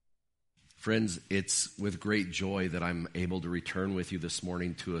Friends, it's with great joy that I'm able to return with you this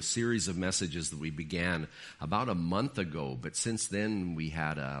morning to a series of messages that we began about a month ago. But since then, we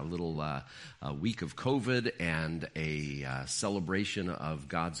had a little week of COVID and a celebration of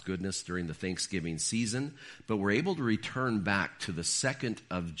God's goodness during the Thanksgiving season. But we're able to return back to the second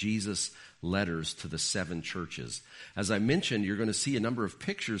of Jesus' letters to the 7 churches. As I mentioned, you're going to see a number of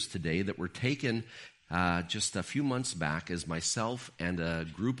pictures today that were taken just a few months back as myself and a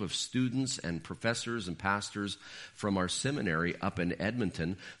group of students and professors and pastors from our seminary up in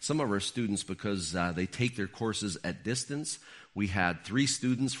Edmonton. Some of our students, because they take their courses at distance, we had 3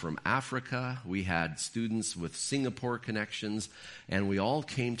 students from Africa, we had students with Singapore connections, and we all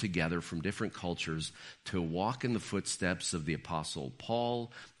came together from different cultures to walk in the footsteps of the Apostle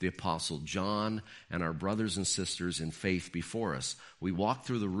Paul, the Apostle John, and our brothers and sisters in faith before us. We walked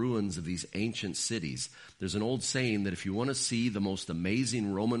through the ruins of these ancient cities. There's an old saying that if you want to see the most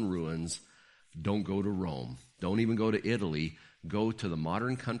amazing Roman ruins, don't go to Rome. Don't even go to Italy. Go to the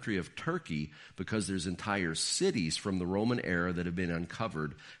modern country of Turkey, because there's entire cities from the Roman era that have been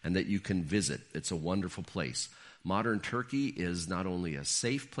uncovered and that you can visit. It's a wonderful place. Modern Turkey is not only a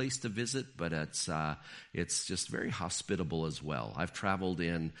safe place to visit, but it's just very hospitable as well. I've traveled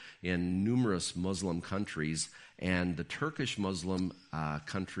in numerous Muslim countries, and the Turkish Muslim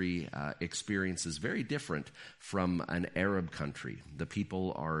country experience is very different from an Arab country. The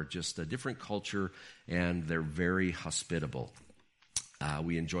people are just a different culture, and they're very hospitable.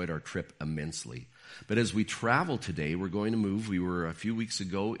 We enjoyed our trip immensely. But as we travel today, we're going to move. We were a few weeks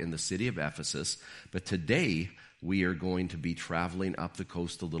ago in the city of Ephesus, but today we are going to be traveling up the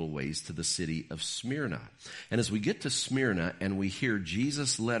coast a little ways to the city of Smyrna. And as we get to Smyrna and we hear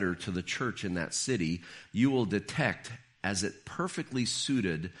Jesus' letter to the church in that city, you will detect, as it perfectly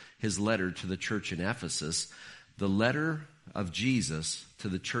suited his letter to the church in Ephesus, the letter of Jesus to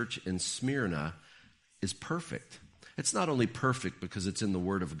the church in Smyrna is perfect. It's not only perfect because it's in the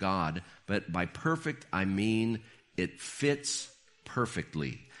Word of God, but by perfect I mean it fits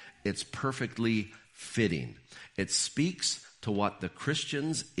perfectly. It's perfectly fitting. It speaks to what the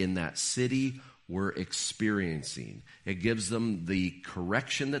Christians in that city were experiencing. It gives them the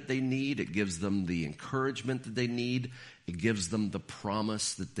correction that they need. It gives them the encouragement that they need. It gives them the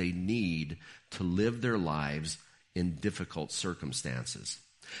promise that they need to live their lives in difficult circumstances.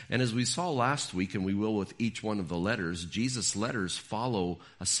 And as we saw last week, and we will with each one of the letters, Jesus' letters follow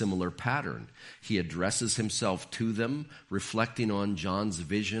a similar pattern. He addresses himself to them, reflecting on John's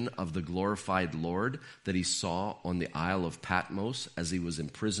vision of the glorified Lord that he saw on the Isle of Patmos as he was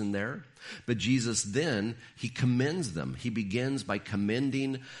imprisoned there. But Jesus then, he commends them. He begins by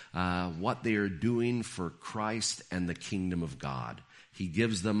commending what they are doing for Christ and the kingdom of God. He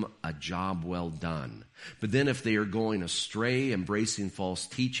gives them a job well done. But then if they are going astray, embracing false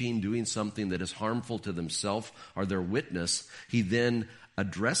teaching, doing something that is harmful to themselves or their witness, he then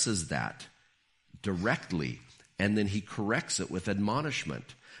addresses that directly, and then he corrects it with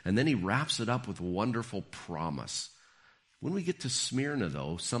admonishment. And then he wraps it up with a wonderful promise. When we get to Smyrna,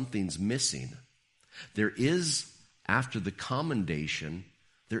 though, something's missing. There is, after the commendation,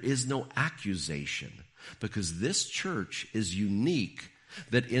 there is no accusation. Because this church is unique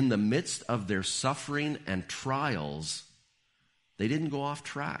that in the midst of their suffering and trials, they didn't go off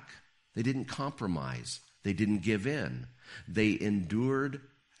track. They didn't compromise. They didn't give in. They endured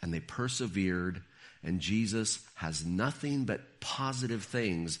and they persevered, and Jesus has nothing but positive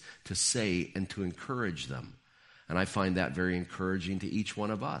things to say and to encourage them. And I find that very encouraging to each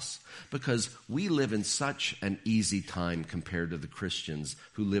one of us, because we live in such an easy time compared to the Christians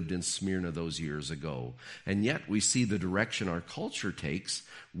who lived in Smyrna those years ago. And yet we see the direction our culture takes.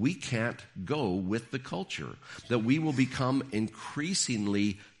 We can't go with the culture, that we will become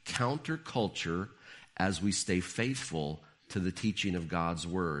increasingly counterculture as we stay faithful to the teaching of God's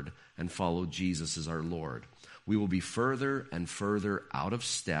word and follow Jesus as our Lord. We will be further and further out of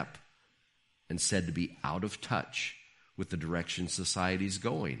step and said to be out of touch with the direction society's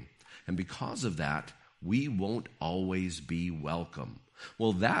going. And because of that, we won't always be welcome.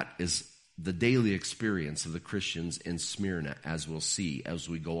 Well, that is the daily experience of the Christians in Smyrna, as we'll see as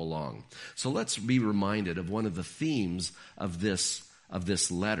we go along. So let's be reminded of one of the themes of this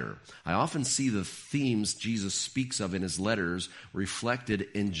letter. I often see the themes Jesus speaks of in his letters reflected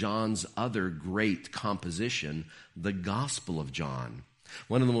in John's other great composition, the Gospel of John.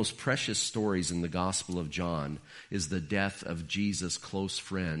 One of the most precious stories in the Gospel of John is the death of Jesus' close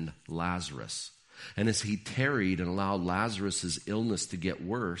friend, Lazarus. And as he tarried and allowed Lazarus' illness to get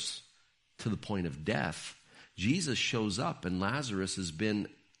worse to the point of death, Jesus shows up, and Lazarus has been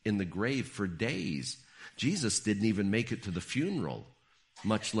in the grave for days. Jesus didn't even make it to the funeral.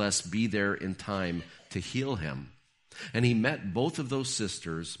 much less be there in time to heal him. And he met both of those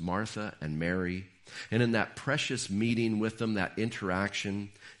sisters, Martha and Mary. And in that precious meeting with them, that interaction,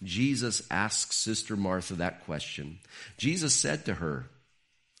 Jesus asks Sister Martha that question. Jesus said to her,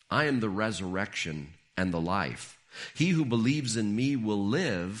 I am the resurrection and the life. He who believes in me will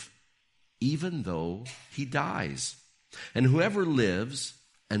live even though he dies. And whoever lives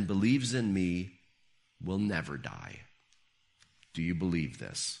and believes in me will never die. Do you believe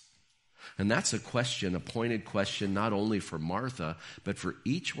this? And that's a question, a pointed question, not only for Martha, but for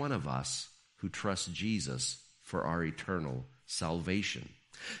each one of us who trust Jesus for our eternal salvation.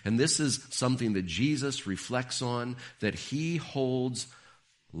 And this is something that Jesus reflects on, that he holds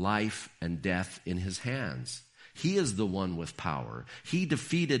life and death in his hands. He is the one with power. He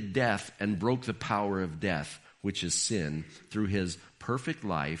defeated death and broke the power of death, which is sin, through his perfect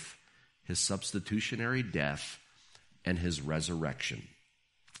life, his substitutionary death, and his resurrection.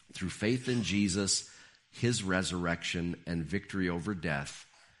 Through faith in Jesus, his resurrection and victory over death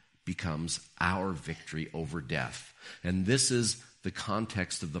becomes our victory over death. And this is the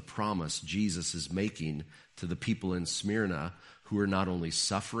context of the promise Jesus is making to the people in Smyrna who are not only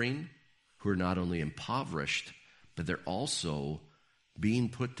suffering, who are not only impoverished, but they're also being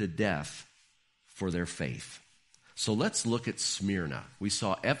put to death for their faith. So let's look at Smyrna. We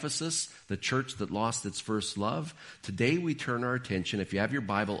saw Ephesus, the church that lost its first love. Today we turn our attention, if you have your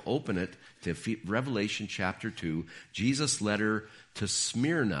Bible, open it to Revelation chapter 2, Jesus' letter to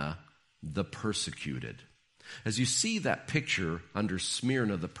Smyrna, the persecuted. As you see that picture under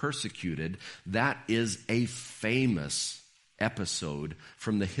Smyrna, the persecuted, that is a famous episode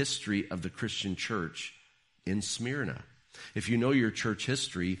from the history of the Christian church in Smyrna. If you know your church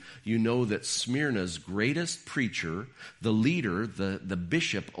history, you know that Smyrna's greatest preacher, the leader, the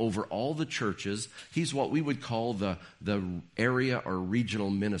bishop over all the churches, he's what we would call the area or regional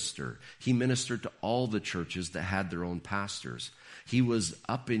minister. He ministered to all the churches that had their own pastors. He was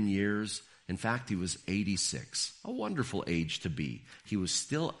up in years. In fact, he was 86, a wonderful age to be. He was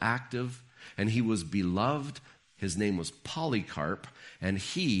still active, and he was beloved. His name was Polycarp, and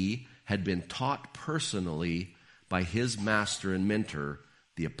he had been taught personally by his master and mentor,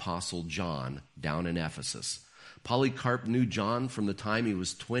 the Apostle John, down in Ephesus. Polycarp knew John from the time he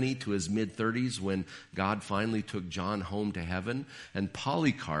was 20 to his mid-30s when God finally took John home to heaven. And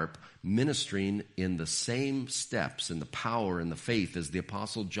Polycarp, ministering in the same steps in the power and the faith as the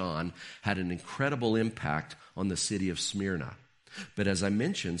Apostle John, had an incredible impact on the city of Smyrna. But as I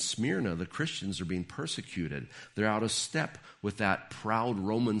mentioned, Smyrna, the Christians are being persecuted. They're out of step with that proud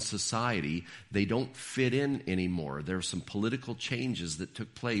Roman society. They don't fit in anymore. There are some political changes that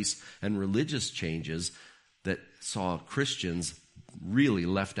took place and religious changes that saw Christians really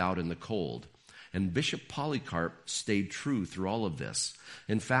left out in the cold. And Bishop Polycarp stayed true through all of this.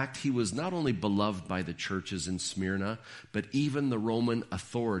 In fact, he was not only beloved by the churches in Smyrna, but even the Roman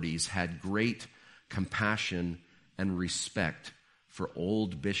authorities had great compassion and respect for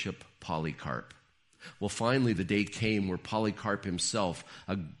old Bishop Polycarp. Well, finally, the day came where Polycarp himself,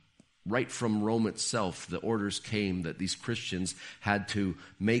 right from Rome itself, the orders came that these Christians had to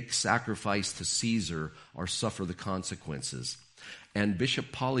make sacrifice to Caesar or suffer the consequences. And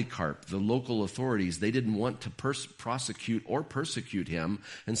Bishop Polycarp, the local authorities, they didn't want to prosecute or persecute him,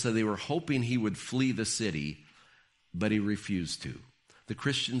 and so they were hoping he would flee the city, but he refused to. The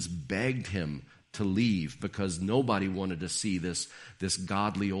Christians begged him to leave because nobody wanted to see this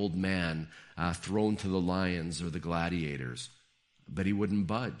godly old man thrown to the lions or the gladiators. But he wouldn't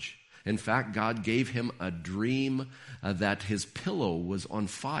budge. In fact, God gave him a dream that his pillow was on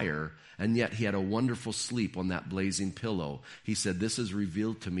fire, and yet he had a wonderful sleep on that blazing pillow. He said, "This has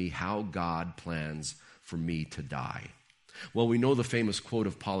revealed to me how God plans for me to die." Well, we know the famous quote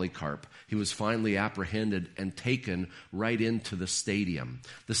of Polycarp. He was finally apprehended and taken right into the stadium.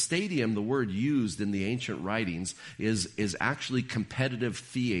 The stadium, the word used in the ancient writings, is actually competitive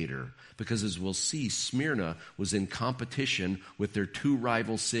theater, because as we'll see, Smyrna was in competition with their two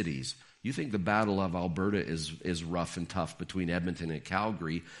rival cities. You think the Battle of Alberta is rough and tough between Edmonton and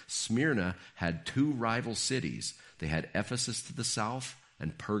Calgary. Smyrna had two rival cities. They had Ephesus to the south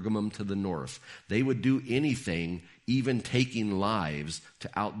and Pergamum to the north. They would do anything, even taking lives,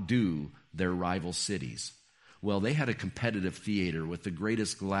 to outdo their rival cities. Well, they had a competitive theater with the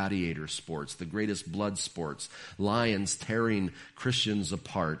greatest gladiator sports, the greatest blood sports, lions tearing Christians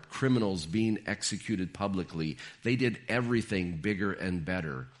apart, criminals being executed publicly. They did everything bigger and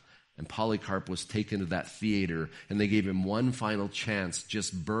better. And Polycarp was taken to that theater, and they gave him one final chance.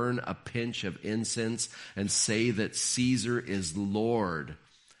 Just burn a pinch of incense and say that Caesar is Lord.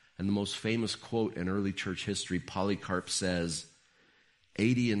 And the most famous quote in early church history, Polycarp says,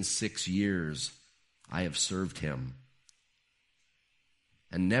 86 years I have served him,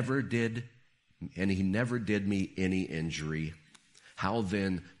 and he never did me any injury. How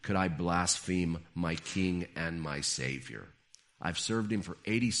then could I blaspheme my King and my Savior? I've served him for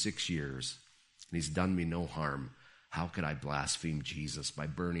 86 years, and he's done me no harm. How could I blaspheme Jesus by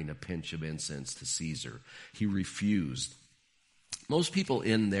burning a pinch of incense to Caesar? He refused. Most people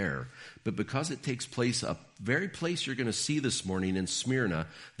end there, but because it takes place a very place you're going to see this morning in Smyrna,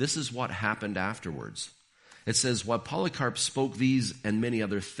 this is what happened afterwards. It says, while Polycarp spoke these and many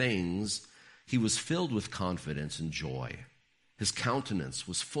other things, he was filled with confidence and joy. His countenance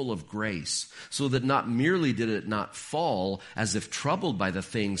was full of grace, so that not merely did it not fall as if troubled by the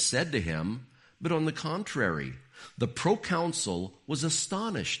things said to him, but on the contrary, the proconsul was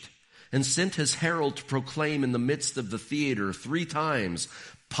astonished and sent his herald to proclaim in the midst of the theater 3 times,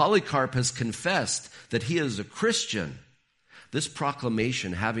 Polycarp has confessed that he is a Christian. This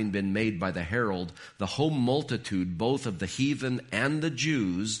proclamation having been made by the herald, the whole multitude, both of the heathen and the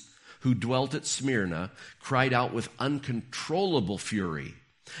Jews who dwelt at Smyrna, cried out with uncontrollable fury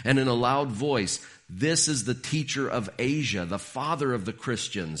and in a loud voice, this is the teacher of Asia, the father of the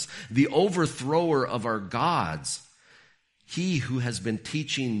Christians, the overthrower of our gods. He who has been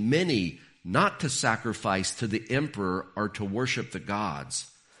teaching many not to sacrifice to the emperor or to worship the gods.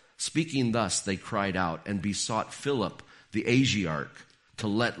 Speaking thus, they cried out and besought Philip, the Asiarch, to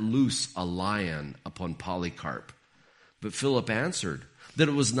let loose a lion upon Polycarp. But Philip answered that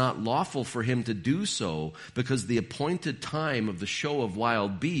it was not lawful for him to do so because the appointed time of the show of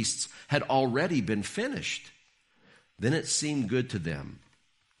wild beasts had already been finished. Then it seemed good to them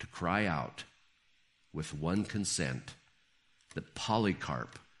to cry out with one consent that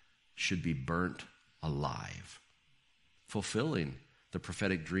Polycarp should be burnt alive. Fulfilling the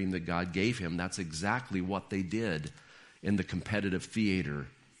prophetic dream that God gave him, that's exactly what they did in the competitive theater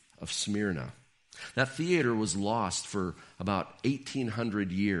of Smyrna. That theater was lost for about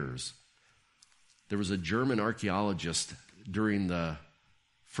 1,800 years. There was a German archaeologist during the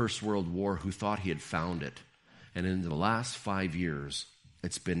First World War who thought he had found it. And in the last 5 years,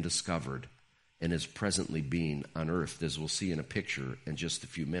 it's been discovered and is presently being unearthed, as we'll see in a picture in just a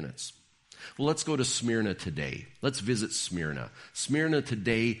few minutes. Well, let's go to Smyrna today. Let's visit Smyrna. Smyrna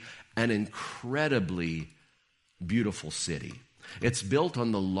today, an incredibly beautiful city. It's built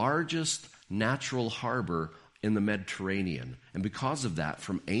on the largest natural harbor in the Mediterranean. And because of that,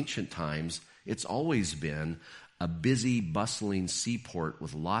 from ancient times, it's always been a busy, bustling seaport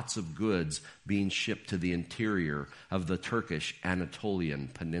with lots of goods being shipped to the interior of the Turkish Anatolian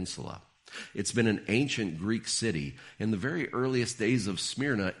Peninsula. It's been an ancient Greek city. In the very earliest days of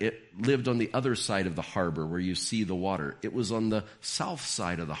Smyrna, it lived on the other side of the harbor where you see the water. It was on the south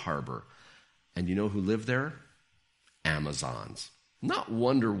side of the harbor. And you know who lived there? Amazons. Not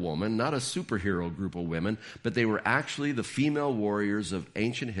Wonder Woman, not a superhero group of women, but they were actually the female warriors of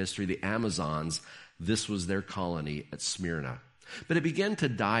ancient history, the Amazons. This was their colony at Smyrna. But it began to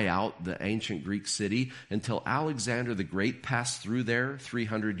die out, the ancient Greek city, until Alexander the Great passed through there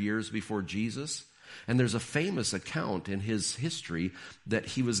 300 years before Jesus. And there's a famous account in his history that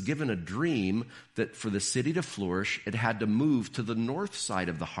he was given a dream that for the city to flourish, it had to move to the north side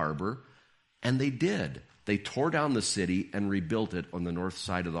of the harbor, and they did. They tore down the city and rebuilt it on the north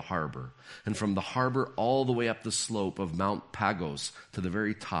side of the harbor. And from the harbor all the way up the slope of Mount Pagos to the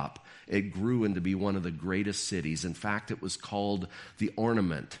very top, it grew into be one of the greatest cities. In fact, it was called the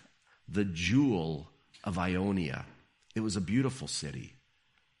ornament, the jewel of Ionia. It was a beautiful city,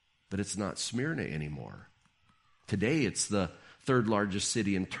 but it's not Smyrna anymore. Today, it's the 3rd largest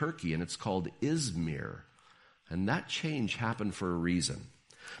city in Turkey, and it's called Izmir. And that change happened for a reason,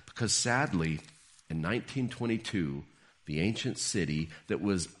 because sadly, in 1922, the ancient city that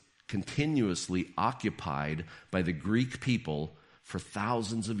was continuously occupied by the Greek people for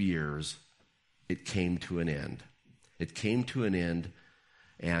thousands of years, it came to an end. It came to an end,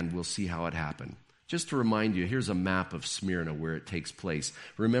 and we'll see how it happened. Just to remind you, here's a map of Smyrna where it takes place.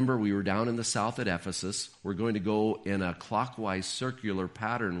 Remember, we were down in the south at Ephesus. We're going to go in a clockwise circular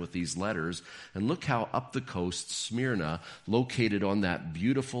pattern with these letters. And look how up the coast, Smyrna, located on that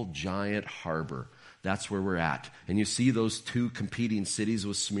beautiful giant harbor. That's where we're at. And you see those two competing cities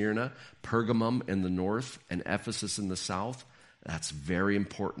with Smyrna, Pergamum in the north and Ephesus in the south. That's very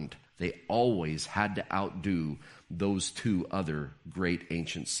important. They always had to outdo those two other great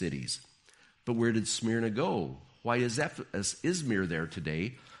ancient cities. But where did Smyrna go? Why is Izmir there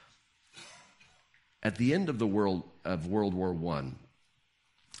today? At the end of World War I,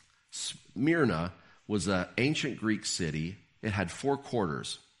 Smyrna was an ancient Greek city. It had 4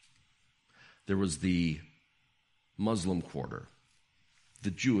 quarters. There was the Muslim quarter.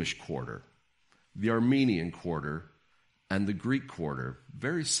 the Jewish quarter, the Armenian quarter, and the Greek quarter,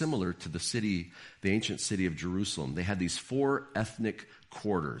 very similar to the ancient city of Jerusalem. They had these 4 ethnic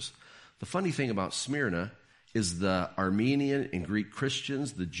quarters. The funny thing about Smyrna is the Armenian and Greek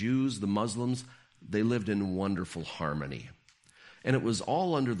Christians, the Jews, the Muslims, they lived in wonderful harmony. And it was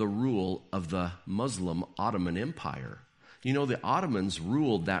all under the rule of the Muslim Ottoman Empire. You know, the Ottomans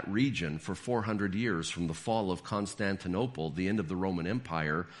ruled that region for 400 years, from the fall of Constantinople, the end of the Roman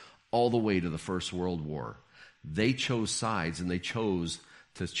Empire, all the way to the First World War. They chose sides, and they chose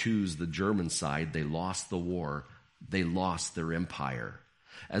to choose the German side. They lost the war. They lost their empire.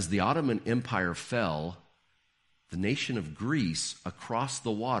 As the Ottoman Empire fell, the nation of Greece across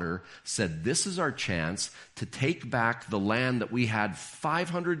the water said, this is our chance to take back the land that we had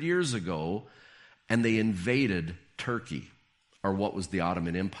 500 years ago, and they invaded Turkey, or what was the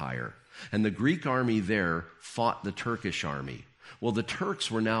Ottoman Empire. And the Greek army there fought the Turkish army. Well, the Turks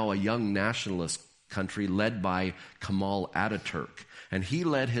were now a young nationalist country led by Kemal Ataturk. And he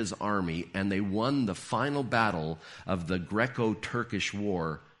led his army, and they won the final battle of the Greco-Turkish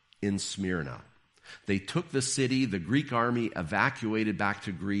War in Smyrna. They took the city, the Greek army evacuated back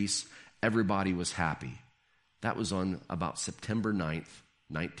to Greece. Everybody was happy. That was on about September 9th,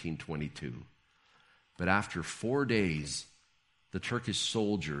 1922. But after 4 days, the Turkish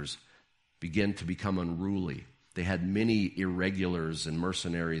soldiers began to become unruly. They had many irregulars and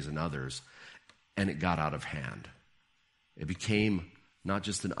mercenaries and others, and it got out of hand. It became not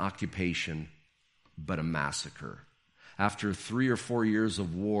just an occupation, but a massacre. After 3 or 4 years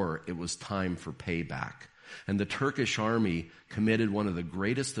of war, it was time for payback. And the Turkish army committed one of the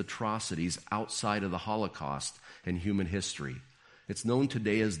greatest atrocities outside of the Holocaust in human history. It's known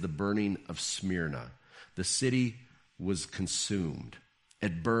today as the burning of Smyrna. The city was consumed.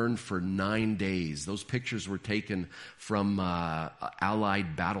 It burned for 9 days. Those pictures were taken from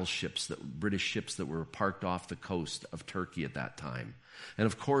Allied battleships, British ships that were parked off the coast of Turkey at that time. And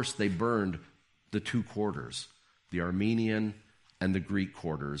of course, they burned the 2 quarters, the Armenian and the Greek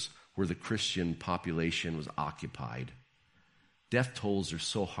quarters, where the Christian population was occupied. Death tolls are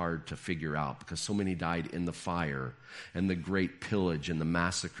so hard to figure out because so many died in the fire and the great pillage and the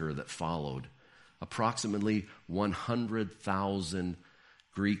massacre that followed. Approximately 100,000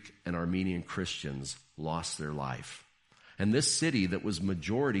 Greek and Armenian Christians lost their life. And this city that was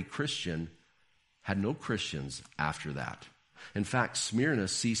majority Christian had no Christians after that. In fact, Smyrna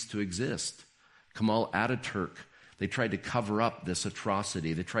ceased to exist. Kemal Ataturk, they tried to cover up this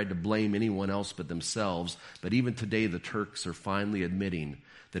atrocity. They tried to blame anyone else but themselves. But even today, the Turks are finally admitting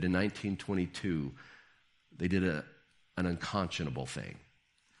that in 1922, they did an unconscionable thing.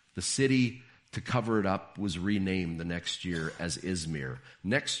 The city, to cover it up, was renamed the next year as Izmir.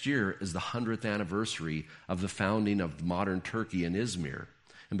 Next year is the 100th anniversary of the founding of modern Turkey in Izmir.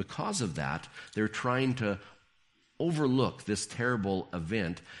 And because of that, they're trying to overlook this terrible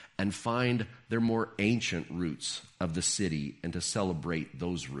event and find their more ancient roots of the city and to celebrate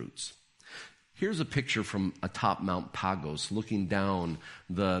those roots. Here's a picture from atop Mount Pagos looking down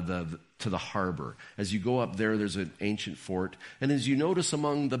to the harbor. As you go up there, there's an ancient fort. And as you notice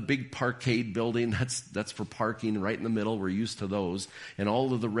among the big parkade building, that's for parking right in the middle, we're used to those, and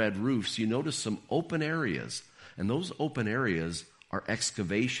all of the red roofs, you notice some open areas. And those open areas are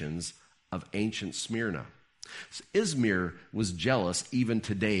excavations of ancient Smyrna. Izmir was jealous even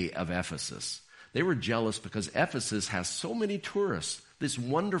today of Ephesus. They were jealous because Ephesus has so many tourists, this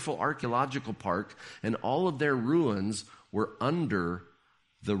wonderful archaeological park, and all of their ruins were under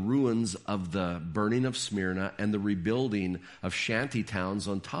the ruins of the burning of Smyrna and the rebuilding of shanty towns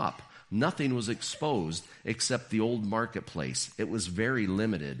on top. Nothing was exposed except the old marketplace. It was very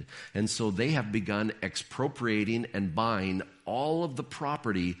limited. And so they have begun expropriating and buying all of the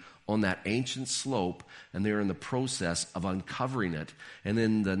property on that ancient slope, and they're in the process of uncovering it. And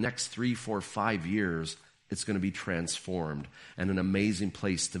in the next 3, 4, 5 years, it's going to be transformed and an amazing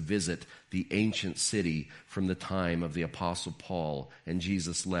place to visit the ancient city from the time of the Apostle Paul and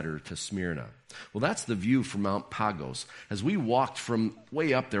Jesus' letter to Smyrna. Well, that's the view from Mount Pagos. As we walked from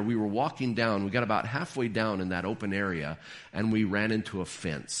way up there, we were walking down. We got about halfway down in that open area, and we ran into a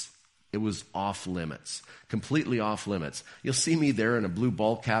fence. It was off limits, completely off limits. You'll see me there in a blue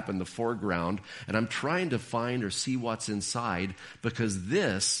ball cap in the foreground, and I'm trying to find or see what's inside because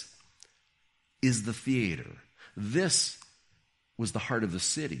this is the theater. This was the heart of the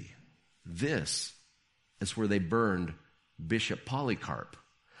city. This is where they burned Bishop Polycarp.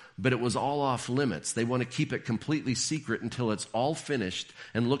 But it was all off limits. They want to keep it completely secret until it's all finished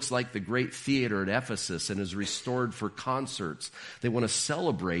and looks like the great theater at Ephesus and is restored for concerts. They want to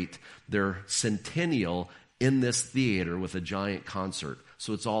celebrate their centennial in this theater with a giant concert.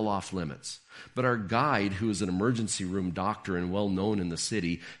 so it's all off limits. But our guide, who is an emergency room doctor and well known in the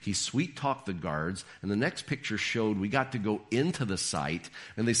city, he sweet-talked the guards, and the next picture showed we got to go into the site,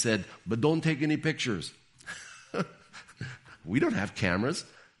 and they said, but don't take any pictures. We don't have cameras,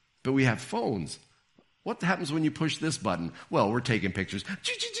 but we have phones. What happens when you push this button? Well, we're taking pictures.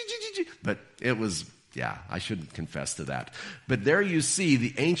 But it was, I shouldn't confess to that. But there you see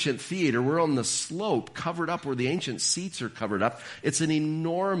the ancient theater. We're on the slope covered up where the ancient seats are covered up. It's an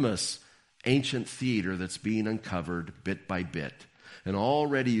enormous ancient theater that's being uncovered bit by bit. And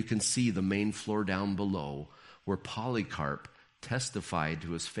already you can see the main floor down below where Polycarp testified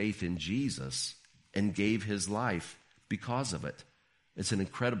to his faith in Jesus and gave his life because of it. It's an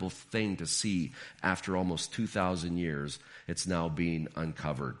incredible thing to see after almost 2,000 years. It's now being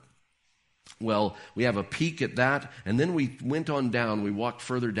uncovered. Well, we have a peek at that, and then we went on down. We walked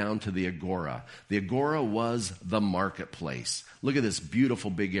further down to the Agora. The Agora was the marketplace. Look at this beautiful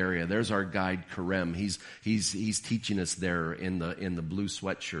big area. There's our guide, Karem. He's teaching us there in the blue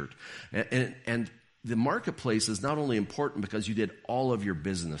sweatshirt. And the marketplace is not only important because you did all of your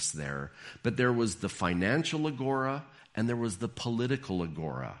business there, but there was the financial agora and there was the political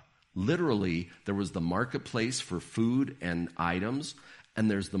agora. Literally, there was the marketplace for food and items, and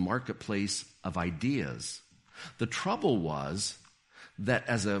there's the marketplace of ideas. The trouble was that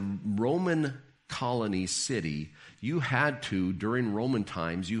as a Roman colony city, you had to, during Roman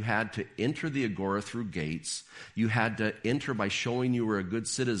times, you had to enter the agora through gates. You had to enter by showing you were a good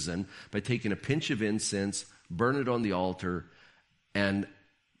citizen, by taking a pinch of incense, burn it on the altar, and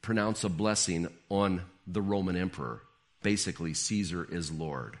pronounce a blessing on the Roman emperor. Basically, Caesar is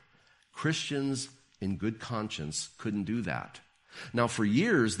Lord. Christians in good conscience couldn't do that. Now, for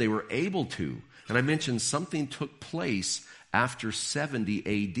years, they were able to. And I mentioned something took place after 70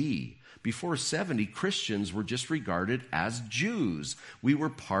 A.D. Before 70, Christians were just regarded as Jews. We were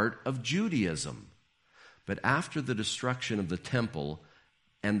part of Judaism. But after the destruction of the temple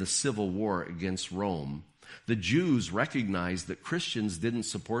and the civil war against Rome, the Jews recognized that Christians didn't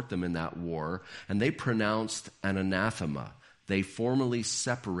support them in that war, and they pronounced an anathema. They formally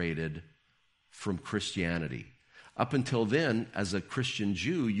separated from Christianity. Up until then, as a Christian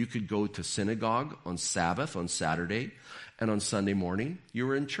Jew, you could go to synagogue on Sabbath, on Saturday, and on Sunday morning, you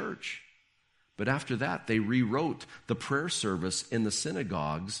were in church. But after that, they rewrote the prayer service in the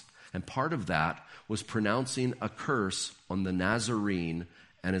synagogues, and part of that was pronouncing a curse on the Nazarene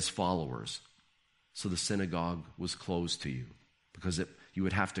and his followers. So the synagogue was closed to you because you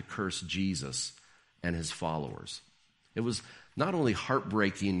would have to curse Jesus and his followers. It was not only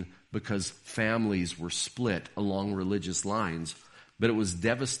heartbreaking because families were split along religious lines, but it was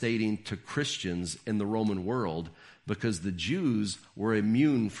devastating to Christians in the Roman world because the Jews were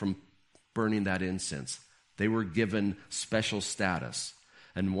immune from burning that incense. They were given special status.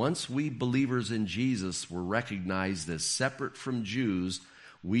 And once we believers in Jesus were recognized as separate from Jews,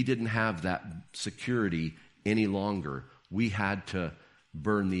 we didn't have that security any longer. We had to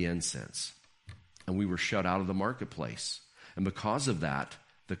burn the incense. And we were shut out of the marketplace. And because of that,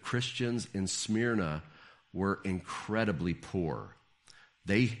 the Christians in Smyrna were incredibly poor.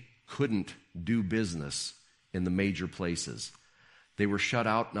 They couldn't do business in the major places. They were shut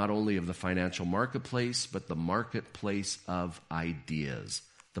out not only of the financial marketplace, but the marketplace of ideas,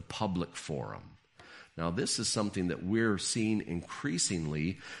 the public forum. Now, this is something that we're seeing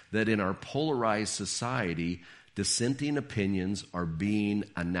increasingly, that in our polarized society, dissenting opinions are being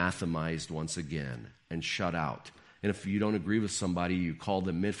anathemized once again and shut out. And if you don't agree with somebody, you call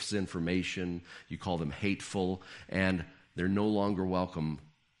them misinformation, you call them hateful, and they're no longer welcome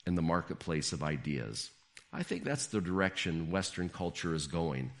in the marketplace of ideas. I think that's the direction Western culture is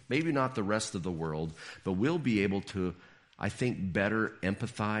going. Maybe not the rest of the world, but we'll be able to, I think, better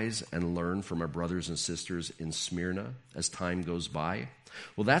empathize and learn from our brothers and sisters in Smyrna as time goes by.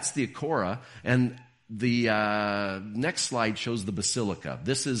 Well, that's the Agora, and the next slide shows the Basilica.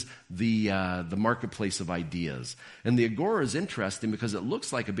 This is the marketplace of ideas. And the Agora is interesting because it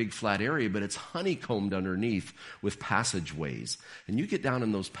looks like a big flat area, but it's honeycombed underneath with passageways. And you get down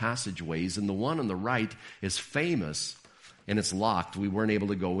in those passageways, and the one on the right is famous, and it's locked. We weren't able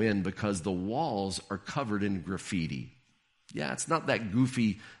to go in because the walls are covered in graffiti. Yeah, it's not that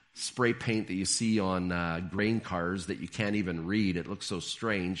goofy spray paint that you see on grain cars that you can't even read. It looks so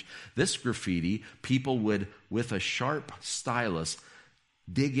strange. This graffiti, people would, with a sharp stylus,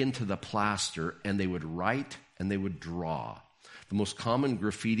 dig into the plaster, and they would write and they would draw. The most common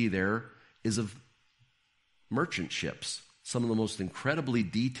graffiti there is of merchant ships. Some of the most incredibly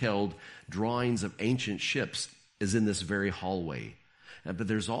detailed drawings of ancient ships is in this very hallway. But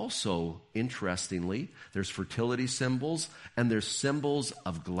there's also, interestingly, there's fertility symbols, and there's symbols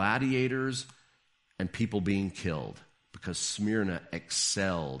of gladiators and people being killed, because Smyrna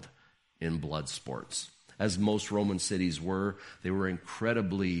excelled in blood sports. As most Roman cities were, they were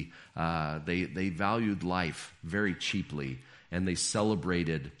incredibly, they valued life very cheaply, and they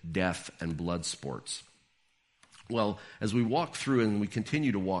celebrated death and blood sports. Well, as we walk through, and we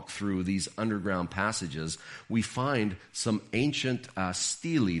continue to walk through these underground passages, we find some ancient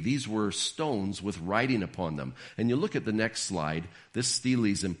stelae. These were stones with writing upon them. And you look at the next slide, this stele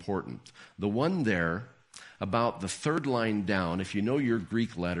is important. The one there, about the third line down, if you know your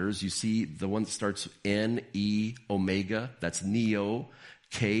Greek letters, you see the one that starts N-E, omega, that's neo,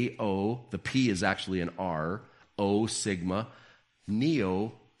 K-O, the P is actually an R, O, sigma,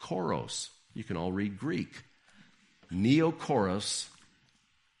 neo, koros. You can all read Greek. Neokoros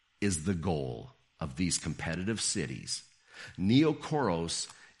is the goal of these competitive cities. Neokoros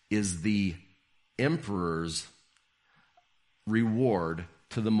is the emperor's reward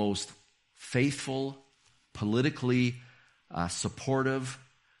to the most faithful, politically supportive,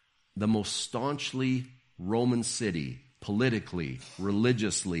 the most staunchly Roman city, politically,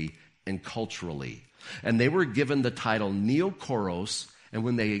 religiously, and culturally. And they were given the title Neokoros, and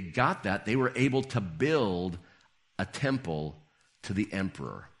when they got that, they were able to build a temple to the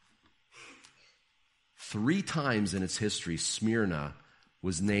emperor. 3 times in its history, Smyrna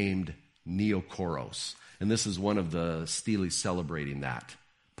was named Neokoros. And this is one of the steles celebrating that.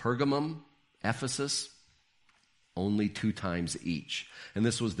 Pergamum, Ephesus, only 2 times each. And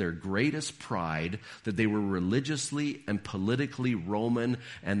this was their greatest pride, that they were religiously and politically Roman,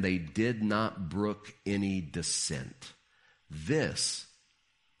 and they did not brook any dissent. This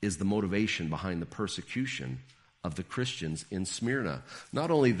is the motivation behind the persecution of the Christians in Smyrna. Not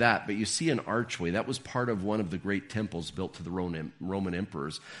only that, but you see an archway. That was part of one of the great temples built to the Roman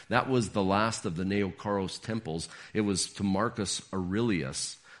emperors. That was the last of the Neokoros temples. It was to Marcus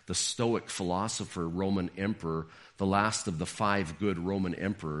Aurelius, the Stoic philosopher, Roman emperor, the last of the 5 good Roman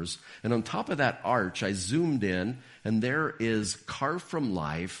emperors. And on top of that arch, I zoomed in, and there is carved from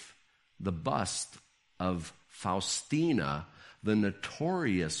life the bust of Faustina, the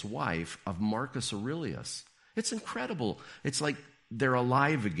notorious wife of Marcus Aurelius. It's incredible. It's like they're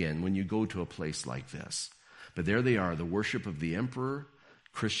alive again when you go to a place like this. But there they are, the worship of the emperor,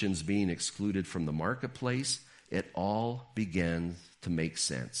 Christians being excluded from the marketplace. It all begins to make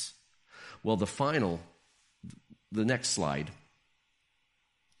sense. Well, the next slide.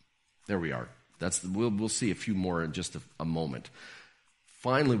 There we are. We'll see a few more in just a moment.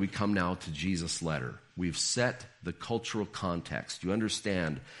 Finally, we come now to Jesus' letter. We've set the cultural context. You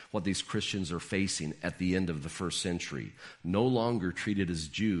understand what these Christians are facing at the end of the first century. No longer treated as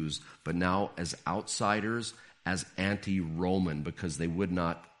Jews, but now as outsiders, as anti-Roman, because they would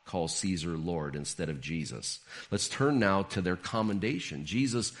not call Caesar Lord instead of Jesus. Let's turn now to their commendation.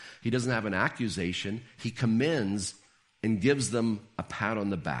 Jesus, he doesn't have an accusation. He commends and gives them a pat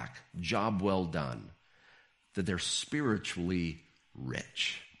on the back. Job well done. That they're spiritually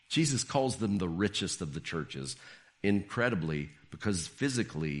rich. Jesus calls them the richest of the churches, incredibly, because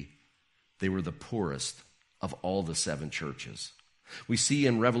physically they were the poorest of all the 7 churches. We see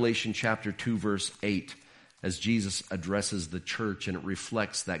in Revelation chapter 2, verse 8, as Jesus addresses the church, and it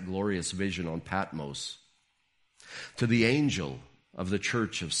reflects that glorious vision on Patmos. To the angel of the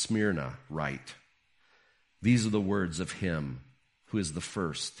church of Smyrna write, these are the words of him who is the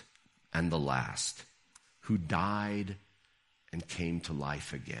first and the last, who died and came to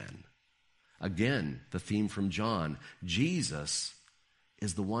life again. Again, the theme from John. Jesus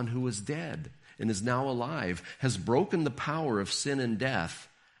is the one who was dead and is now alive, has broken the power of sin and death,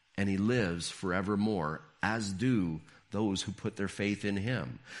 and he lives forevermore, as do those who put their faith in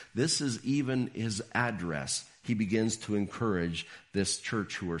him. This is even his address. He begins to encourage this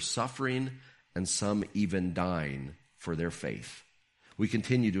church who are suffering and some even dying for their faith. We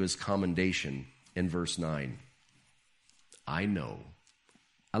continue to his commendation in verse 9. I know.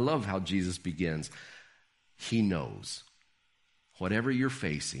 I love how Jesus begins. He knows. Whatever you're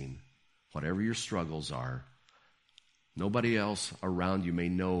facing, whatever your struggles are, nobody else around you may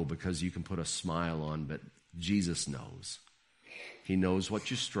know because you can put a smile on, but Jesus knows. He knows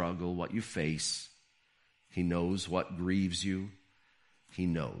what you struggle, what you face. He knows what grieves you. He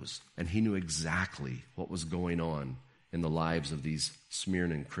knows. And he knew exactly what was going on in the lives of these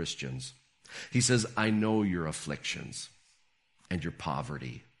Smyrna Christians. He says, I know your afflictions and your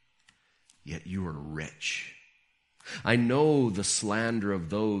poverty, yet you are rich. I know the slander of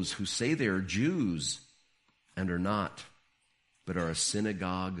those who say they are Jews and are not, but are a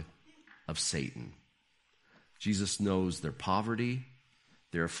synagogue of Satan. Jesus knows their poverty,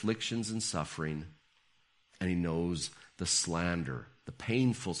 their afflictions and suffering, and he knows the slander, the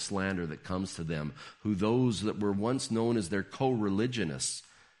painful slander that comes to them, who those that were once known as their co-religionists,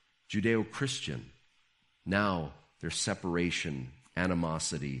 Judeo-Christian, now there's separation,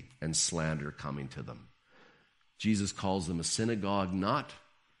 animosity, and slander coming to them. Jesus calls them a synagogue not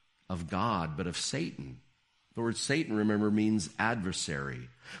of God, but of Satan. The word Satan, remember, means adversary,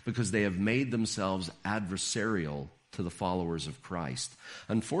 because they have made themselves adversarial to the followers of Christ.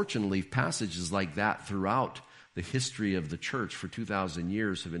 Unfortunately, passages like that throughout the history of the church for 2,000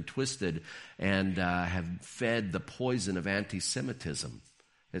 years have been twisted and have fed the poison of anti-Semitism.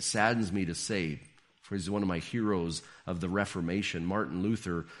 It saddens me to say, for he's one of my heroes of the Reformation, Martin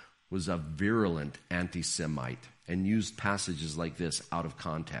Luther was a virulent anti-Semite and used passages like this out of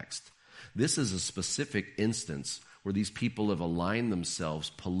context. This is a specific instance where these people have aligned themselves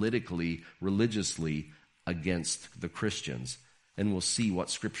politically, religiously against the Christians. And we'll see what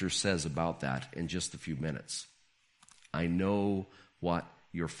Scripture says about that in just a few minutes. I know what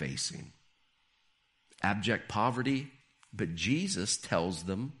you're facing. Abject poverty, but Jesus tells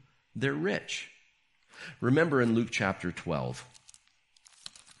them they're rich. Remember in Luke chapter 12,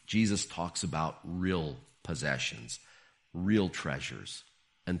 Jesus talks about real possessions, real treasures,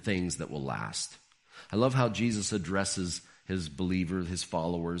 and things that will last. I love how Jesus addresses his believers, his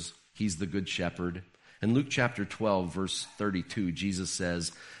followers. He's the good shepherd. In Luke chapter 12, verse 32, Jesus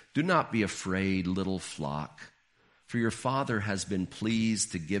says, "Do not be afraid, little flock, for your Father has been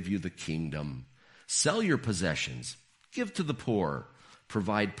pleased to give you the kingdom. Sell your possessions, give to the poor,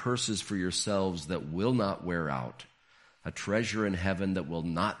 provide purses for yourselves that will not wear out, a treasure in heaven that will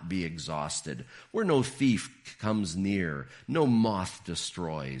not be exhausted, where no thief comes near, no moth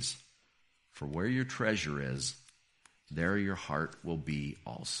destroys. For where your treasure is, there your heart will be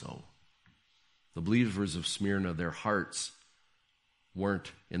also." The believers of Smyrna, their hearts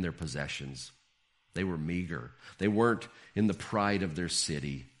weren't in their possessions. They were meager. They weren't in the pride of their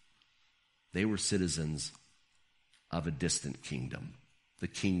city. They were citizens of a distant kingdom, the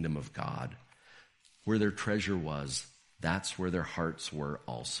kingdom of God. Where their treasure was, that's where their hearts were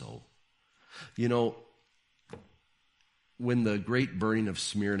also. You know, when the great burning of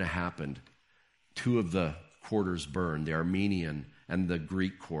Smyrna happened, two of the quarters burned, the Armenian and the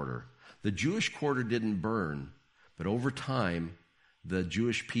Greek quarter. The Jewish quarter didn't burn, but over time, the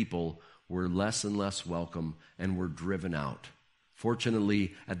Jewish people were less and less welcome and were driven out.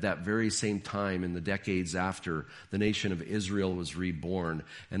 Fortunately, at that very same time, in the decades after, the nation of Israel was reborn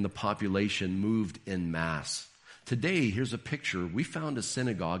and the population moved en masse. Today, here's a picture. We found a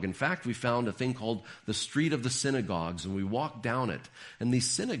synagogue. In fact, we found a thing called the Street of the Synagogues, and we walked down it. And these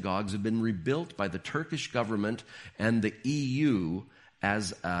synagogues have been rebuilt by the Turkish government and the EU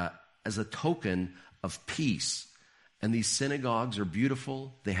as a token of peace. And these synagogues are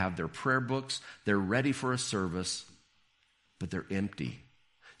beautiful. They have their prayer books. They're ready for a service, but they're empty.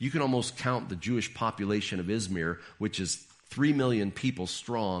 You can almost count the Jewish population of Izmir, which is 3 million people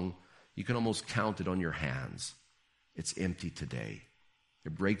strong. You can almost count it on your hands. It's empty today.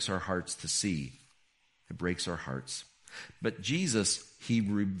 It breaks our hearts to see. It breaks our hearts. But Jesus, he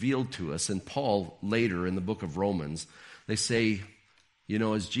revealed to us, and Paul later in the book of Romans, they say, you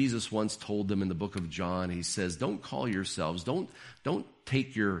know, as Jesus once told them in the book of John, he says, don't call yourselves, don't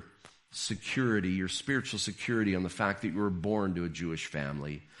take your security, your spiritual security on the fact that you were born to a Jewish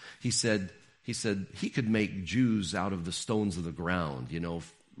family. He said he could make Jews out of the stones of the ground, you know,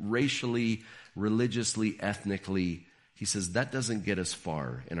 racially, religiously, ethnically. He says that doesn't get us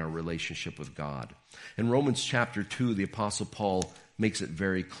far in our relationship with God. In Romans chapter 2, the Apostle Paul makes it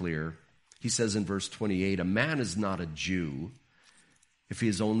very clear. He says in verse 28, "A man is not a Jew if he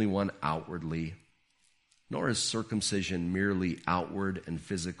is only one outwardly, nor is circumcision merely outward and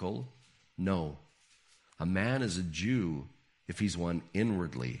physical. No, a man is a Jew if he's one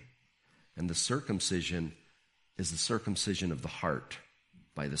inwardly, and the circumcision is the circumcision of the heart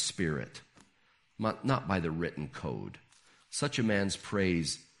by the Spirit, not by the written code. Such a man's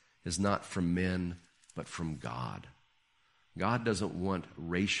praise is not from men, but from God." God doesn't want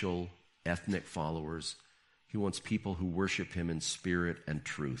racial, ethnic followers. He wants people who worship him in spirit and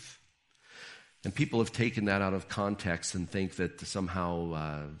truth. And people have taken that out of context and think that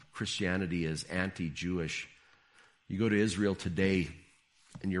somehow Christianity is anti-Jewish. You go to Israel today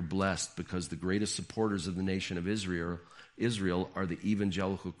and you're blessed because the greatest supporters of the nation of Israel are the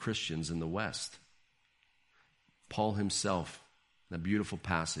evangelical Christians in the West. Paul himself, that beautiful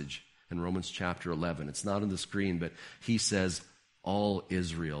passage in Romans chapter 11, it's not on the screen, but he says, all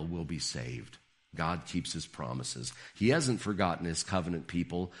Israel will be saved. God keeps his promises. He hasn't forgotten his covenant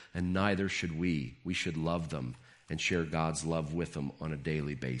people, and neither should we. We should love them and share God's love with them on a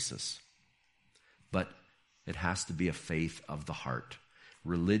daily basis. But it has to be a faith of the heart.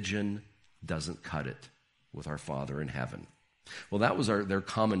 Religion doesn't cut it with our Father in heaven. Well, that was their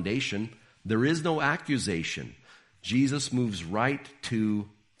commendation. There is no accusation. Jesus moves right to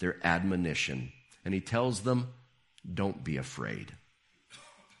their admonition, and he tells them, don't be afraid.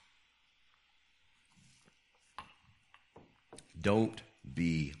 Don't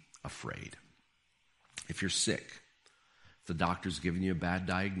be afraid. If you're sick, if the doctor's giving you a bad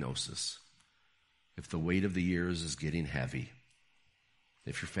diagnosis, if the weight of the years is getting heavy,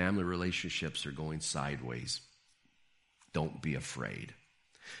 if your family relationships are going sideways, don't be afraid.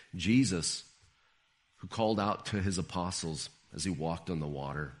 Jesus, who called out to his apostles as he walked on the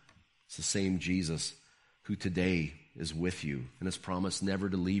water, it's the same Jesus who today is with you and has promised never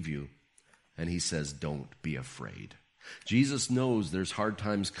to leave you. And he says, don't be afraid. Jesus knows there's hard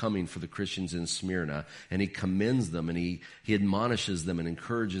times coming for the Christians in Smyrna, and he commends them, and he admonishes them and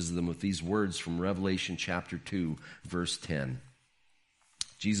encourages them with these words from Revelation chapter 2, verse 10.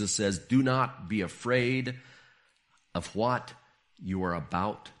 Jesus says, do not be afraid of what you are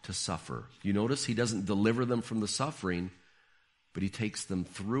about to suffer. You notice he doesn't deliver them from the suffering, but he takes them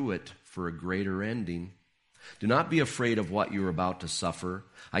through it for a greater ending. Do not be afraid of what you are about to suffer.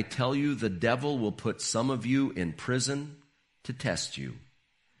 I tell you, the devil will put some of you in prison to test you,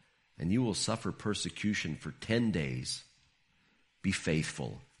 and you will suffer persecution for 10 days. Be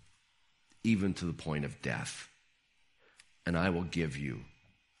faithful, even to the point of death, and I will give you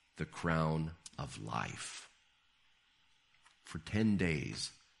the crown of life. For 10 days,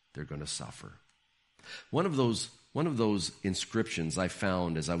 they're going to suffer. One of those inscriptions I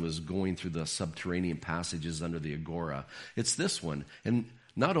found as I was going through the subterranean passages under the Agora, it's this one. And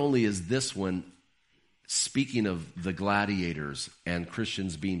not only is this one speaking of the gladiators and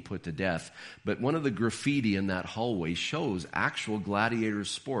Christians being put to death, but one of the graffiti in that hallway shows actual gladiator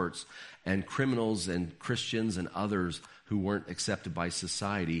sports and criminals and Christians and others who weren't accepted by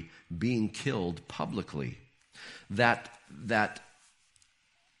society being killed publicly. That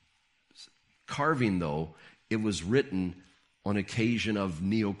carving, though, it was written on occasion of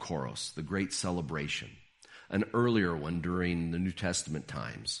Neokoros, the great celebration, an earlier one during the New Testament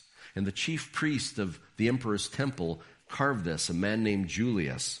times. And the chief priest of the emperor's temple carved this, a man named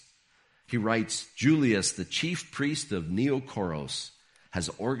Julius. He writes, Julius, the chief priest of Neokoros, has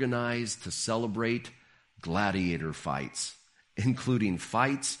organized to celebrate gladiator fights, including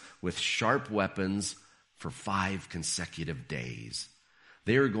fights with sharp weapons for 5 consecutive days.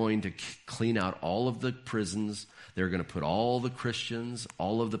 They are going to clean out all of the prisons. They're going to put all the Christians,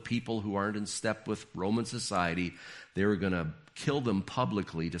 all of the people who aren't in step with Roman society, they're going to kill them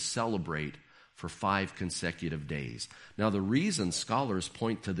publicly to celebrate for 5 consecutive days. Now, the reason scholars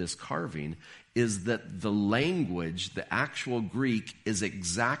point to this carving is that the language, the actual Greek, is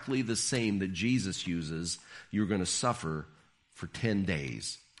exactly the same that Jesus uses. You're going to suffer for 10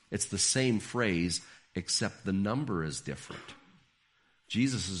 days. It's the same phrase, except the number is different.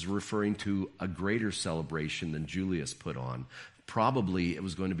 Jesus is referring to a greater celebration than Julius put on. Probably it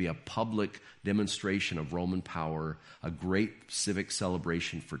was going to be a public demonstration of Roman power, a great civic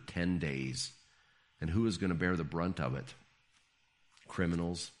celebration for 10 days. And who is going to bear the brunt of it?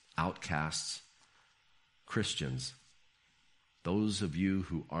 Criminals, outcasts, Christians, those of you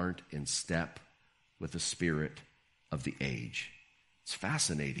who aren't in step with the spirit of the age. It's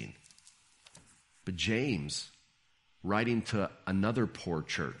fascinating. But James, writing to another poor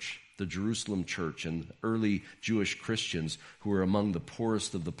church, the Jerusalem church and early Jewish Christians who were among the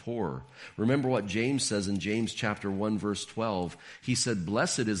poorest of the poor. Remember what James says in James chapter 1, verse 12. He said,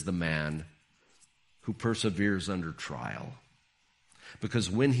 blessed is the man who perseveres under trial, because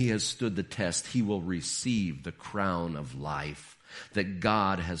when he has stood the test, he will receive the crown of life that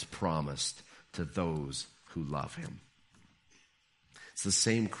God has promised to those who love him. It's the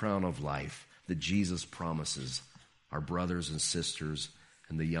same crown of life that Jesus promises our brothers and sisters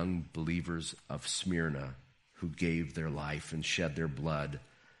and the young believers of Smyrna who gave their life and shed their blood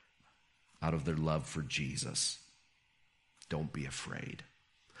out of their love for Jesus. Don't be afraid.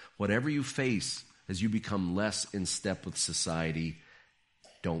 Whatever you face as you become less in step with society,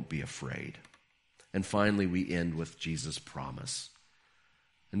 don't be afraid. And finally, we end with Jesus' promise.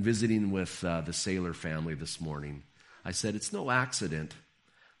 And visiting with the Saylor family this morning, I said it's no accident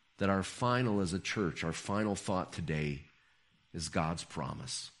that our final as a church, our final thought today is God's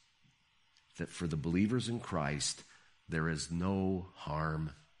promise that for the believers in Christ, there is no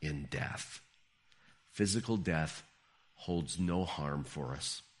harm in death. Physical death holds no harm for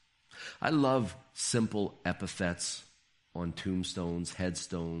us. I love simple epithets on tombstones,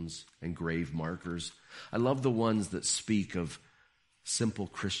 headstones, and grave markers. I love the ones that speak of simple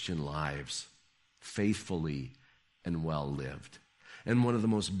Christian lives, faithfully and well lived. And one of the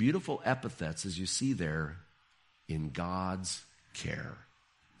most beautiful epithets, as you see there, in God's care.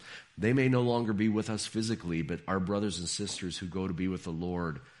 They may no longer be with us physically, but our brothers and sisters who go to be with the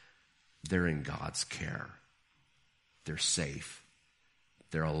Lord, they're in God's care. They're safe.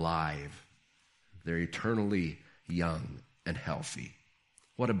 They're alive. They're eternally young and healthy.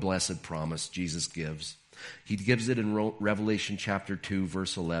 What a blessed promise Jesus gives. He gives it in Revelation chapter 2,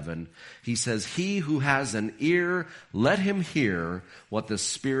 verse 11. He says, "He who has an ear, let him hear what the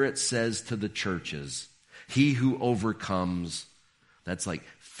Spirit says to the churches. He who overcomes," that's like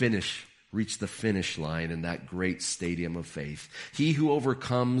reach the finish line in that great stadium of faith. "He who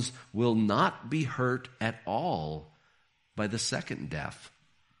overcomes will not be hurt at all by the second death."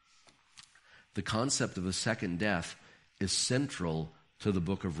 The concept of the second death is central to the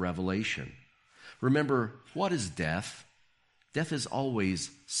book of Revelation. Remember, what is death? Death is always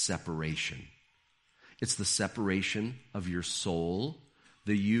separation. It's the separation of your soul,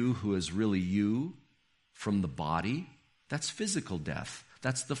 the you who is really you, from the body. That's physical death.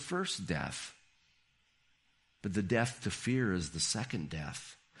 That's the first death. But the death to fear is the second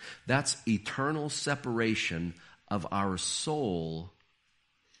death. That's eternal separation of our soul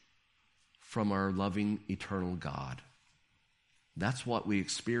from our loving, eternal God. That's what we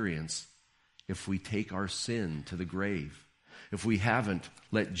experience if we take our sin to the grave. If we haven't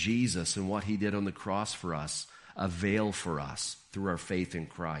let Jesus and what he did on the cross for us avail for us through our faith in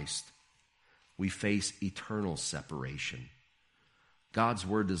Christ, we face eternal separation. God's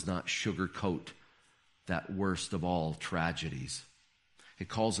word does not sugarcoat that worst of all tragedies. It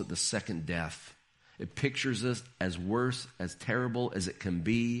calls it the second death. It pictures us as worse, as terrible as it can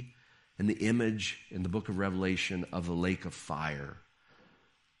be, in the image in the book of Revelation of the lake of fire.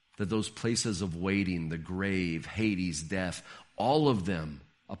 That those places of waiting, the grave, Hades, death, all of them,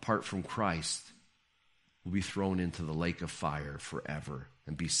 apart from Christ, will be thrown into the lake of fire forever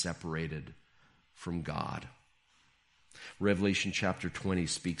and be separated from God. Revelation chapter 20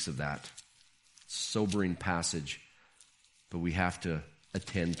 speaks of that. Sobering passage, but we have to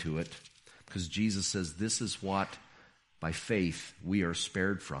attend to it because Jesus says this is what, by faith, we are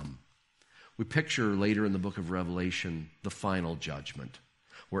spared from. We picture later in the book of Revelation the final judgment,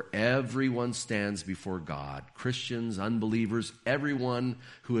 where everyone stands before God, Christians, unbelievers, everyone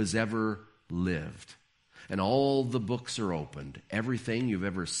who has ever lived. And all the books are opened. Everything you've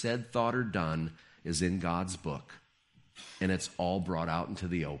ever said, thought, or done is in God's book. And it's all brought out into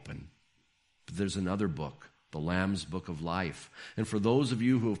the open. But there's another book, the Lamb's Book of Life. And for those of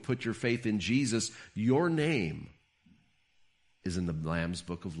you who have put your faith in Jesus, your name is in the Lamb's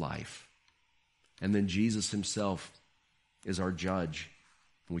Book of Life. And then Jesus himself is our judge.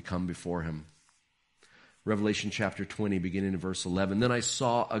 We come before him. Revelation chapter 20, beginning in verse 11. "Then I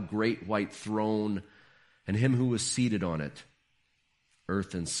saw a great white throne, and him who was seated on it.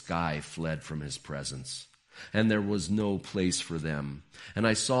 Earth and sky fled from his presence, and there was no place for them. And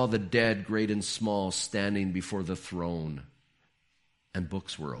I saw the dead, great and small, standing before the throne, and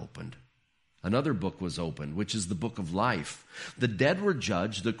books were opened. Another book was opened, which is the book of life. The dead were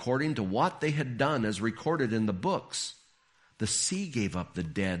judged according to what they had done as recorded in the books. The sea gave up the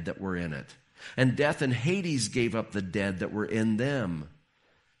dead that were in it, and death and Hades gave up the dead that were in them.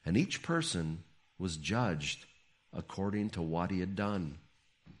 And each person was judged according to what he had done.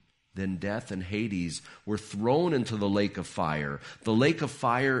 Then death and Hades were thrown into the lake of fire. The lake of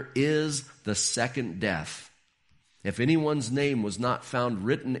fire is the second death. If anyone's name was not found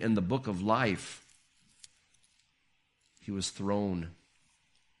written in the book of life, he was thrown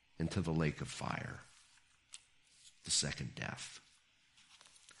into the lake of fire. The second death.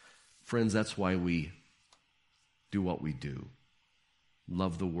 Friends, that's why we do what we do.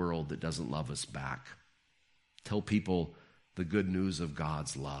 Love the world that doesn't love us back. Tell people the good news of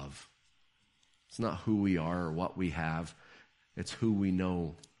God's love. It's not who we are or what we have. It's who we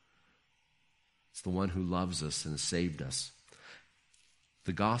know. It's the one who loves us and has saved us.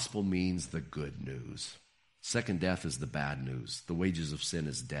 The gospel means the good news. Second death is the bad news. The wages of sin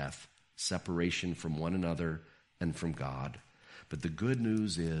is death, separation from one another and from God. But the good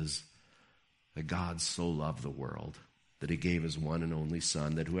news is that God so loved the world that he gave his one and only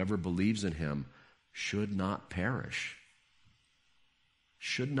Son, that whoever believes in him should not perish.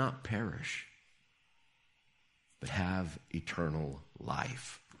 Should not perish, but have eternal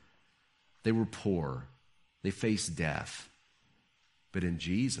life. They were poor. They faced death. But in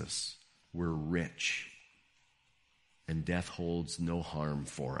Jesus, we're rich. And death holds no harm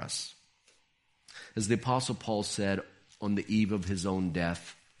for us. As the Apostle Paul said, on the eve of his own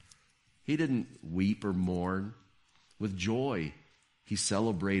death, he didn't weep or mourn. With joy, he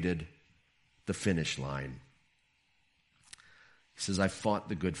celebrated the finish line. He says, I fought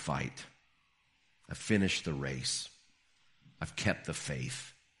the good fight. I finished the race. I've kept the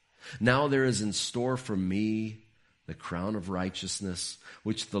faith. Now there is in store for me the crown of righteousness,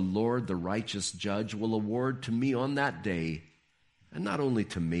 which the Lord, the righteous judge, will award to me on that day, and not only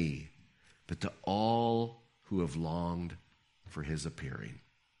to me, but to all who have longed for his appearing.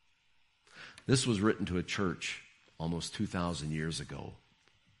 This was written to a church almost 2,000 years ago,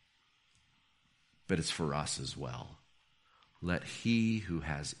 but it's for us as well. Let he who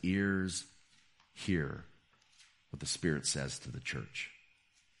has ears hear what the Spirit says to the church.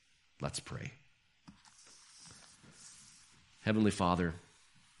 Let's pray. Heavenly Father,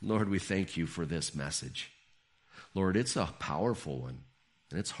 Lord, we thank you for this message. Lord, it's a powerful one,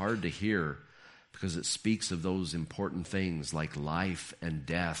 and it's hard to hear because it speaks of those important things like life and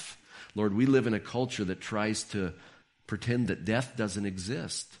death. Lord, we live in a culture that tries to pretend that death doesn't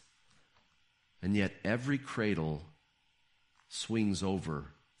exist, and yet every cradle swings over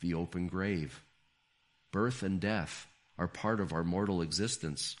the open grave. Birth and death are part of our mortal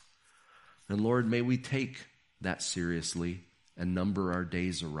existence. And Lord, may we take that seriously and number our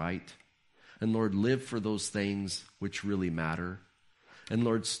days aright. And Lord, live for those things which really matter. And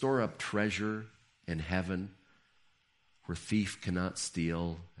Lord, store up treasure in heaven where thief cannot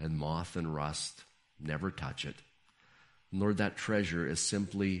steal and moth and rust never touch it. And Lord, that treasure is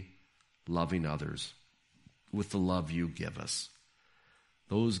simply loving others with the love you give us.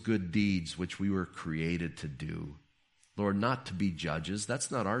 Those good deeds which we were created to do. Lord, not to be judges.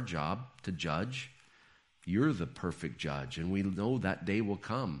 That's not our job to judge. You're the perfect judge, and we know that day will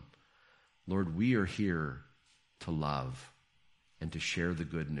come. Lord, we are here to love and to share the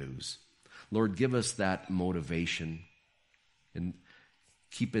good news. Lord, give us that motivation and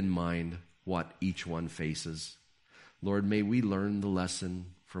keep in mind what each one faces. Lord, may we learn the lesson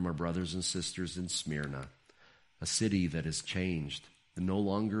from our brothers and sisters in Smyrna, a city that has changed and no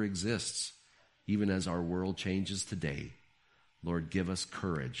longer exists, even as our world changes today. Lord, give us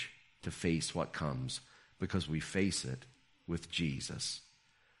courage to face what comes, because we face it with Jesus.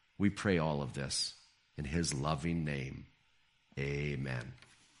 We pray all of this in his loving name. Amen.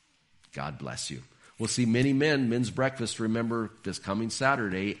 God bless you. We'll see many men, men's breakfast, remember, this coming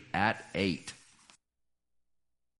Saturday at 8.